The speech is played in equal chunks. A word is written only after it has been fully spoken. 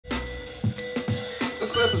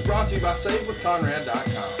This clip is brought to you by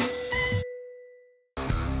SaveWithConrad.com.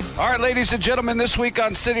 All right, ladies and gentlemen, this week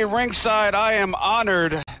on City Ringside, I am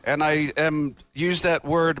honored, and I am use that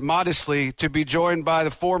word modestly, to be joined by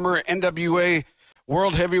the former NWA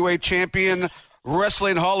World Heavyweight Champion,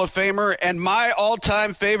 Wrestling Hall of Famer, and my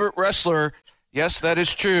all-time favorite wrestler. Yes, that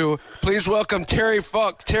is true. Please welcome Terry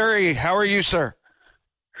Funk. Terry, how are you, sir?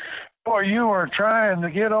 Boy, you are trying to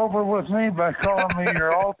get over with me by calling me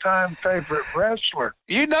your all-time favorite wrestler.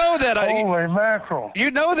 You know that Holy mackerel. You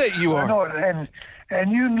know that you are. I know it,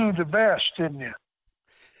 and you knew the best, didn't you?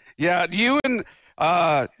 Yeah, you and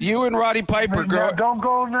Roddy Piper don't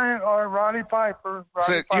go name Roddy Piper.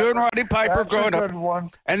 You and Roddy Piper growing up. That's a good one.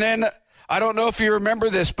 And then I don't know if you remember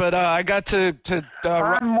this, but I got to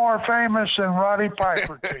I'm more famous than Roddy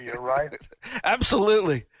Piper to you, right?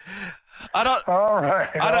 Absolutely. All right.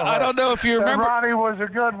 I don't know if you remember. Roddy was a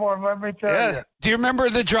good one, let me tell you. Do you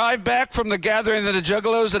remember the drive back from the gathering of the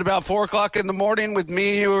Juggalos at about 4 o'clock in the morning with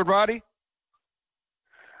me, you, and Roddy?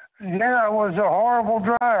 Yeah, it was a horrible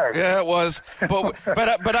drive. Yeah, it was.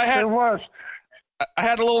 But I had it was. I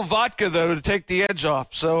had a little vodka though to take the edge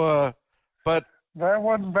off. So, but that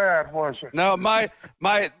wasn't bad, was it? No, the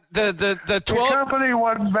 12. The company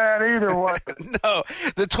wasn't bad either, was it? No,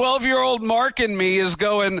 the 12-year-old Mark in me is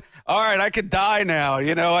going, all right, I could die now.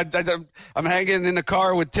 You know, I'm hanging in the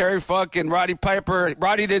car with Terry Funk and Roddy Piper.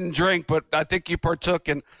 Roddy didn't drink, but I think you partook.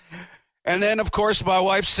 And then, of course, my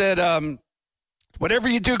wife said, whatever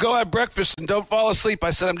you do, go have breakfast and don't fall asleep.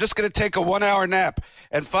 I said, I'm just going to take a 1-hour nap.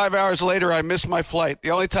 And 5 hours later, I missed my flight.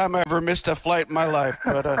 The only time I ever missed a flight in my life.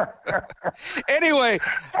 But anyway.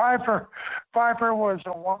 Piper was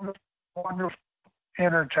a wonderful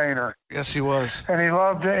entertainer. Yes, he was. And he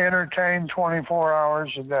loved to entertain 24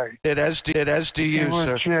 hours a day. As do you,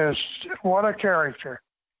 sir. He was just, what a character.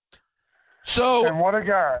 So. And what a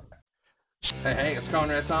guy. Hey, it's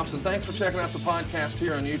Conrad Thompson. Thanks for checking out the podcast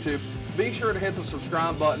here on YouTube. Be sure to hit the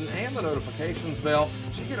subscribe button and the notifications bell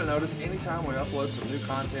so you get a notice anytime we upload some new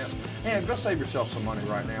content. And go save yourself some money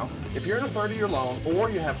right now. If you're in a 30-year loan or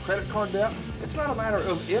you have credit card debt, it's not a matter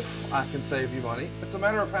of if I can save you money. It's a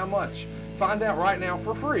matter of how much. Find out right now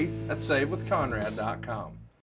for free at SaveWithConrad.com.